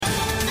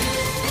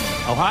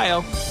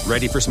Ohio,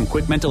 ready for some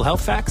quick mental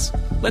health facts?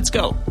 Let's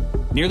go.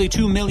 Nearly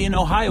 2 million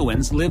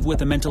Ohioans live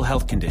with a mental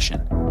health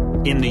condition.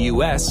 In the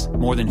U.S.,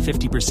 more than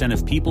 50%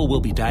 of people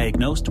will be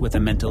diagnosed with a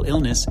mental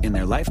illness in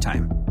their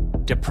lifetime.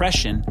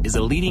 Depression is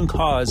a leading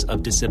cause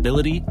of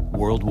disability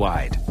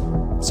worldwide.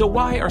 So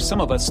why are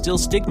some of us still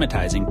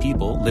stigmatizing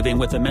people living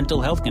with a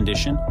mental health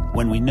condition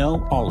when we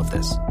know all of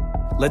this?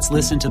 Let's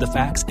listen to the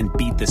facts and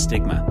beat the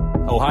stigma.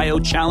 Ohio,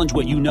 challenge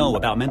what you know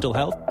about mental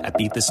health at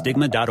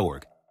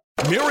beatthestigma.org.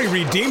 Mary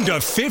redeemed a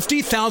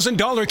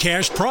 $50,000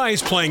 cash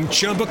prize playing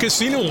Chumba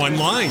Casino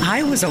online.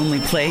 I was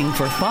only playing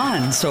for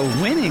fun, so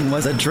winning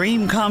was a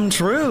dream come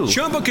true.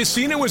 Chumba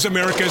Casino is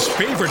America's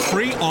favorite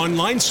free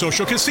online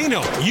social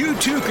casino. You,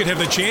 too, could have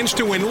the chance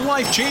to win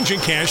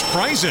life-changing cash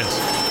prizes.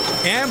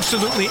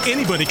 Absolutely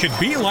anybody could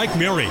be like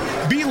Mary.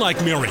 Be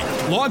like Mary.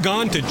 Log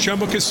on to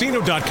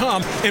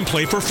ChumbaCasino.com and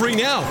play for free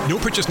now. No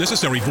purchase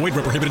necessary. Void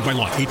where prohibited by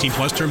law. 18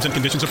 plus terms and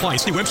conditions apply.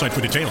 See website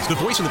for details. The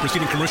voice in the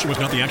preceding commercial was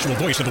not the actual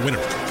voice of the winner.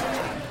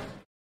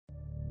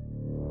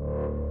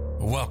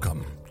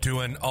 Welcome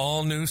to an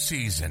all-new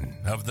season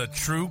of the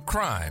True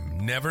Crime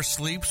Never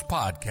Sleeps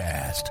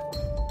podcast.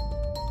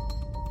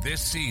 This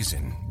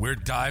season, we're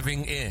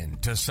diving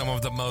into some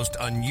of the most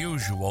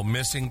unusual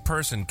missing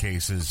person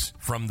cases,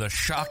 from the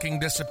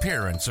shocking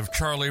disappearance of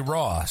Charlie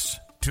Ross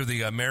to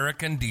the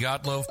American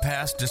Dyatlov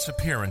Pass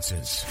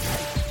disappearances.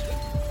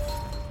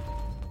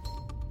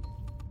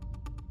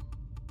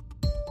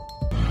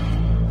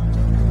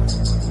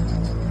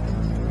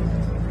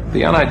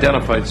 The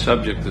unidentified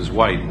subject is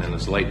white and in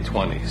his late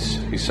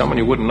 20s. He's someone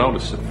you wouldn't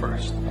notice at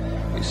first.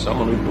 He's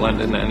someone who'd blend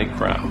into any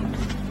crowd.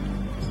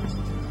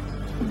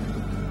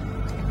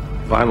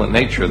 The violent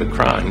nature of the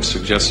crime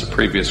suggests a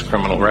previous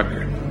criminal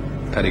record.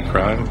 Petty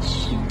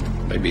crimes,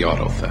 maybe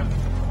auto theft.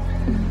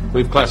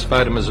 We've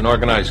classified him as an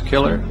organized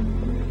killer.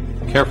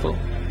 Careful,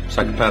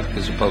 psychopathic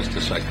as opposed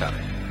to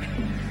psychotic.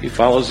 He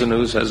follows the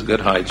news, has good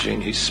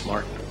hygiene, he's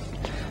smart.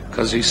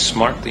 Because he's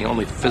smart, the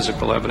only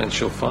physical evidence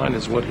you'll find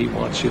is what he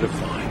wants you to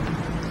find.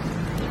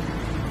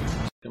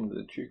 Welcome to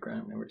the True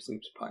Crime Never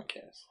Sleeps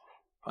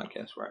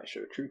podcast where I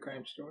show true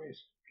crime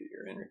stories for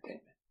your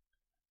entertainment.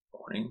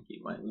 Warning,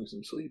 you might lose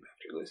some sleep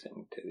after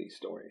listening to these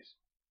stories.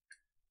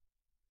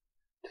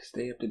 To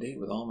stay up to date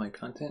with all my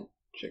content,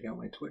 check out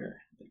my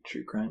Twitter at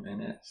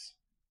TrueCrimeNS.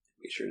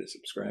 Be sure to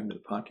subscribe to the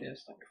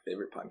podcast on your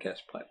favorite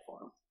podcast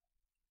platform.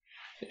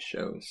 This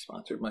show is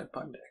sponsored by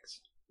Poddex.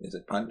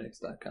 Visit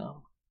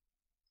poddex.com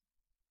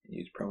and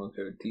use promo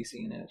code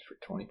TCNS for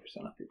 20%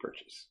 off your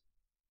purchase.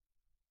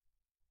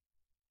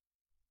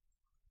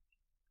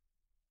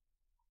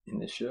 In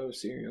this show,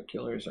 serial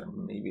killers are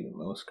maybe the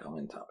most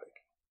common topic.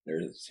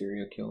 There's a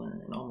serial killer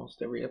in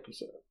almost every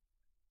episode.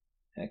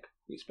 Heck,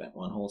 we spent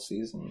one whole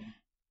season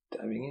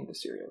diving into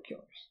serial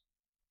killers.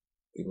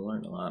 We've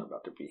learned a lot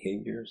about their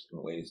behaviors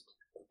and ways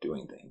of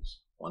doing things.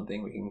 One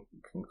thing we can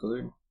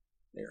conclude,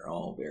 they're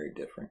all very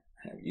different,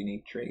 have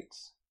unique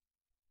traits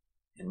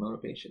and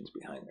motivations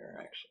behind their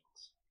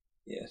actions.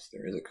 Yes,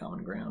 there is a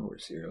common ground where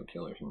serial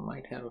killers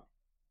might have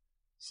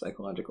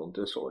psychological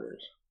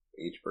disorders.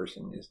 Each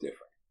person is different.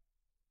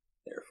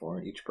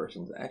 Therefore, each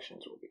person's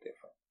actions will be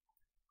different.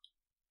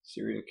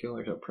 Serial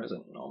killers are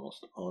present in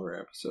almost all of our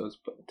episodes,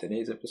 but in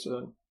today's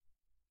episode,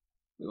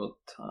 we will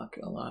talk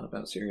a lot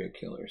about serial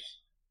killers,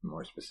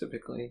 more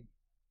specifically,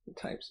 the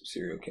types of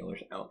serial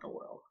killers out in the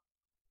world.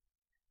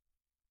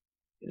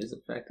 It is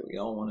a fact that we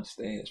all want to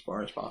stay as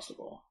far as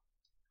possible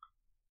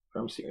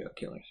from serial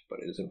killers, but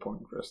it is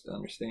important for us to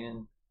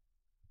understand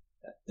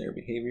that their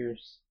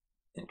behaviors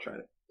and try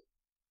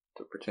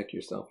to protect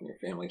yourself and your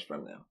families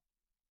from them.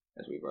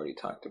 As we've already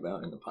talked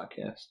about in the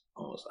podcast,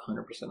 almost 100%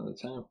 of the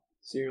time,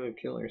 serial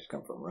killers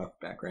come from rough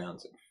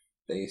backgrounds and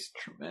face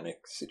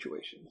traumatic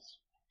situations.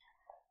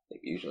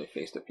 They've usually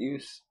faced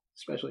abuse,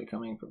 especially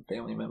coming from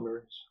family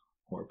members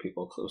or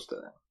people close to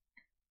them.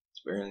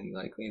 It's very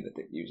likely that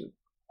they've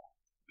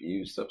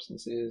abused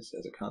substances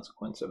as a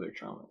consequence of their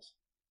traumas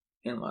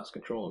and lost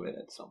control of it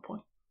at some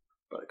point.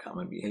 But a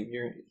common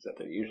behavior is that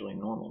they're usually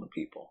normal to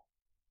people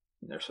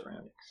in their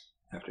surroundings.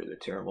 After their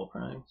terrible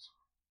crimes,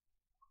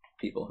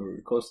 people who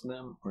were close to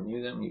them or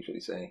knew them usually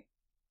say,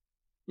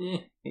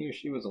 he or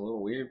she was a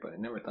little weird, but I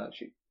never thought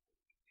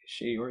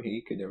she or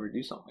he could ever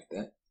do something like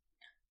that.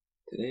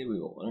 Today we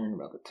will learn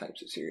about the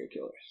types of serial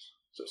killers.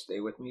 So stay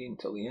with me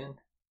until the end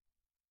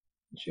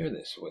and share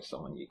this with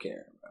someone you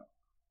care about.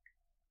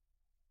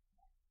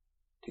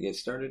 To get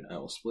started, I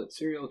will split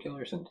serial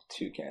killers into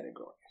two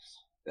categories.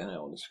 Then I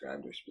will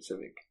describe their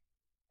specific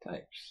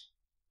types.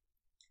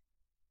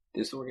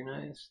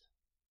 Disorganized.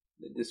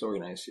 The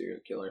disorganized serial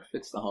killer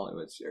fits the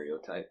Hollywood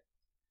stereotype,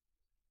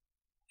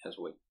 as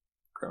what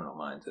Criminal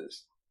Minds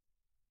has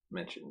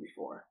mentioned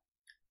before.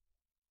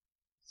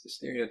 It's the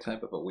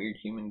stereotype of a weird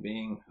human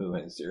being who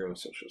has zero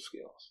social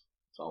skills.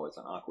 It's always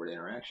an awkward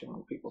interaction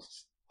when people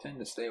tend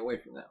to stay away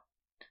from them.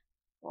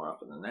 More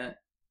often than that,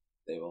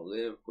 they will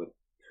live with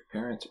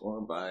their parents or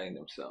by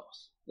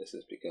themselves. This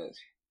is because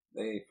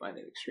they find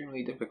it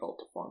extremely difficult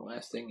to form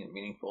lasting and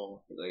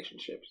meaningful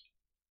relationships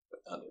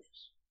with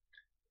others.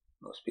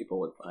 Most people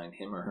would find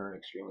him or her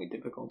extremely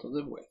difficult to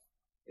live with.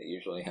 They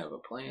usually have a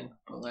plan,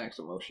 but lacks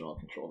emotional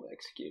control to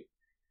execute.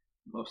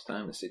 Most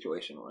time the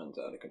situation runs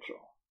out of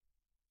control.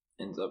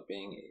 Ends up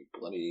being a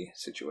bloody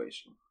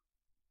situation.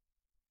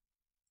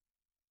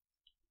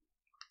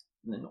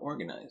 And then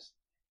organized.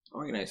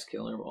 Organized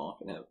killer will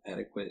often have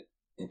adequate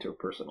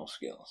interpersonal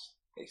skills.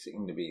 They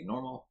seem to be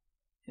normal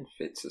and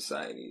fit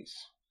society's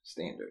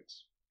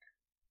standards.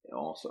 They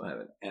also have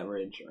an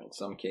average, or in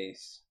some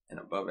case, an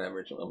above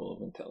average level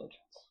of intelligence.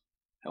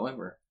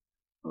 However,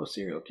 most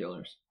serial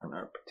killers are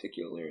not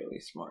particularly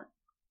smart,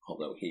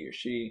 although he or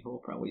she will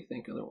probably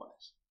think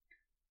otherwise.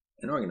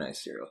 An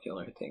organized serial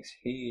killer thinks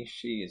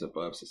she is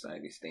above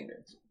society's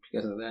standards.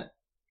 Because of that,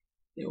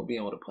 they will be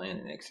able to plan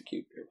and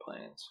execute their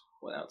plans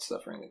without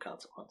suffering the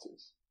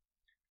consequences.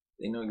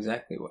 They know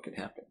exactly what could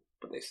happen,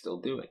 but they still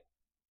do it.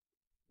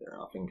 They're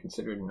often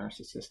considered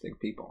narcissistic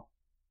people.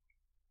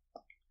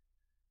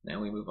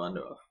 Now we move on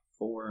to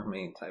 4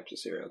 main types of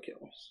serial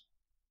killers.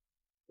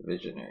 The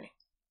visionary.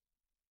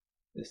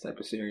 This type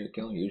of serial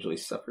killer usually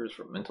suffers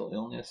from mental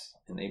illness,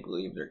 and they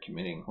believe they're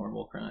committing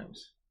horrible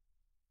crimes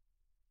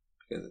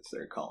because it's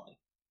their calling.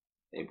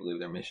 They believe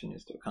their mission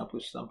is to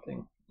accomplish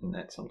something, and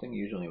that something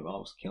usually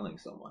involves killing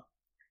someone.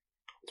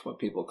 It's what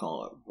people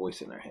call a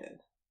voice in their head.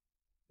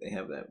 They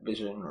have that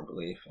vision or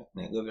belief, and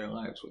they live their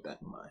lives with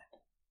that in mind.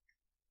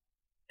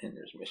 And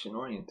there's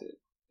mission-oriented.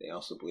 They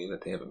also believe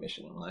that they have a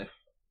mission in life,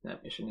 and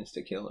that mission is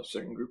to kill a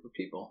certain group of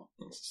people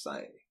in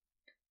society.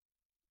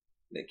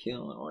 They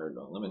kill in order to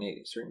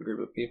eliminate a certain group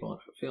of people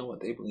and fulfill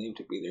what they believe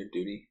to be their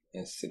duty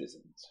as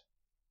citizens.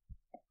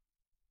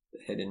 The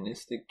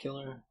hedonistic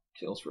killer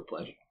kills for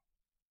pleasure.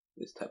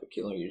 This type of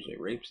killer usually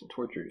rapes and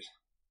tortures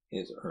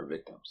his or her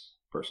victims.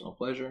 Personal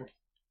pleasure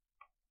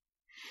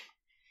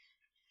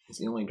is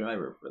the only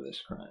driver for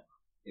this crime.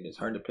 It is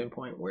hard to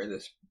pinpoint where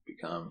this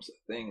becomes a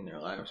thing in their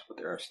lives, but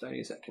there are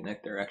studies that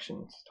connect their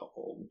actions to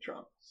old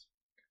traumas.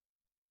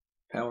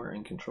 Power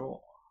and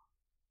control.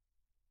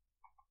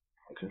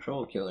 A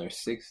control killer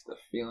seeks the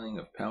feeling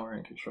of power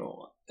and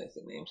control, as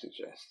the name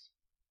suggests.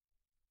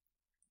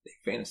 They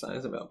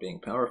fantasize about being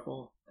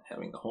powerful and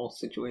having the whole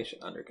situation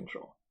under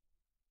control.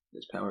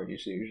 This power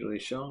is usually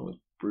shown with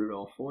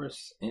brutal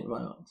force and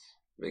violence.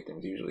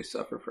 Victims usually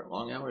suffer for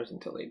long hours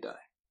until they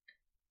die.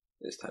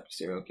 This type of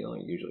serial killer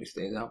usually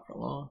stays out for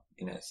long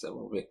and has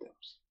several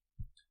victims.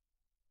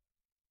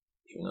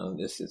 Even though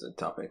this is a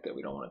topic that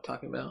we don't want to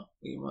talk about,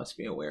 we must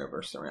be aware of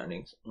our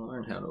surroundings and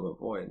learn how to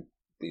avoid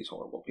these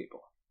horrible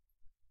people.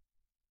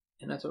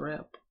 And that's a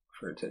wrap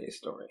for today's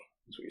story.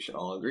 As we should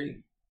all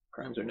agree,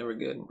 crimes are never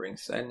good and bring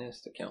sadness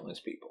to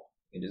countless people.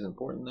 It is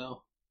important,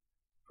 though,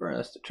 for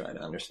us to try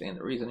to understand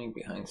the reasoning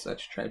behind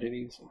such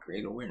tragedies and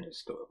create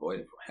awareness to avoid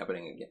it from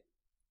happening again.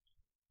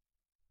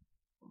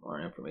 For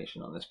more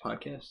information on this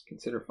podcast,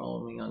 consider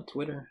following me on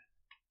Twitter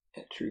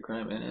at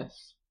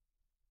TrueCrimeNS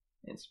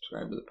and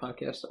subscribe to the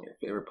podcast on your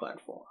favorite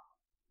platform.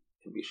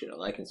 And be sure to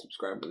like and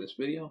subscribe to this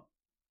video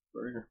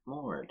for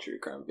more true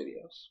crime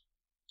videos.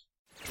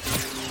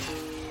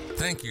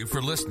 Thank you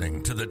for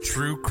listening to the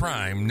True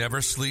Crime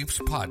Never Sleeps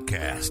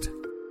podcast.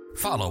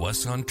 Follow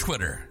us on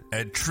Twitter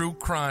at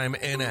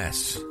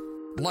TrueCrimeNS.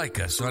 Like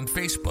us on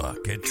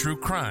Facebook at True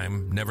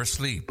Crime Never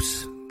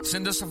Sleeps.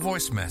 Send us a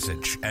voice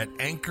message at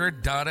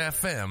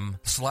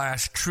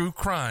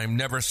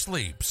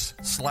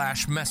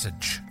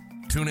anchor.fm/truecrimeneversleeps/message.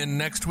 Tune in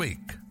next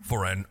week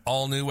for an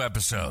all-new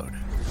episode.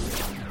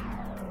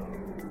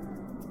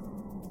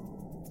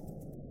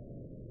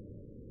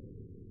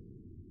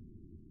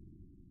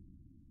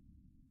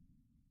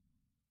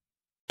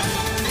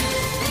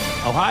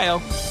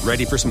 Ohio,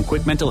 ready for some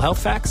quick mental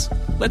health facts?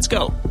 Let's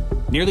go.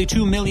 Nearly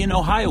 2 million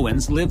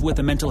Ohioans live with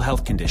a mental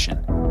health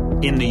condition.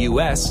 In the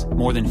U.S.,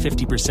 more than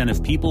 50%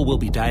 of people will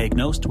be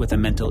diagnosed with a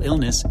mental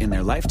illness in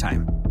their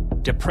lifetime.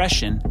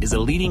 Depression is a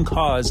leading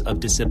cause of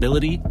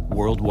disability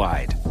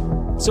worldwide.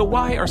 So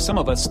why are some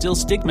of us still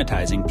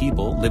stigmatizing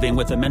people living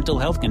with a mental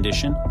health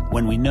condition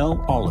when we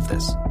know all of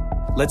this?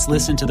 Let's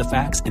listen to the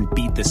facts and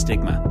beat the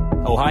stigma.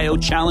 Ohio,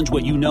 challenge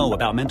what you know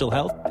about mental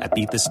health at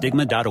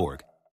beatthestigma.org.